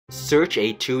Search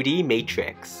a 2D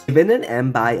matrix. Given an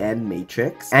m by n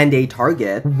matrix and a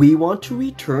target, we want to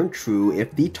return true if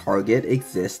the target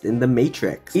exists in the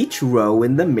matrix. Each row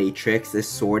in the matrix is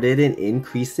sorted in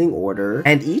increasing order,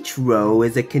 and each row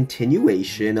is a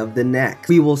continuation of the next.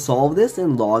 We will solve this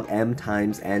in log m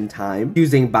times n time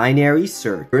using binary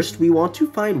search. First, we want to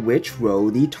find which row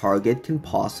the target can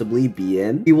possibly be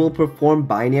in. We will perform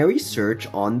binary search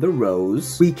on the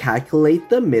rows. We calculate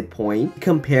the midpoint,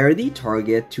 compare the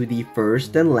target to the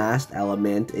first and last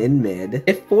element in mid.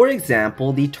 If, for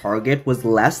example, the target was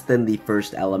less than the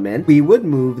first element, we would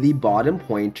move the bottom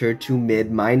pointer to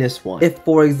mid -1. If,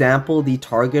 for example, the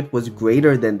target was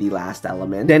greater than the last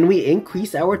element, then we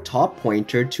increase our top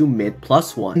pointer to mid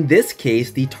 +1. In this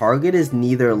case, the target is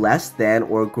neither less than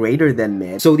or greater than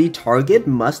mid, so the target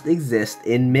must exist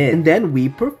in mid. And then we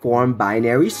perform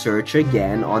binary search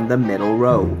again on the middle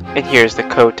row. And here's the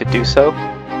code to do so.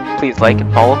 Please like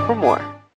and follow for more.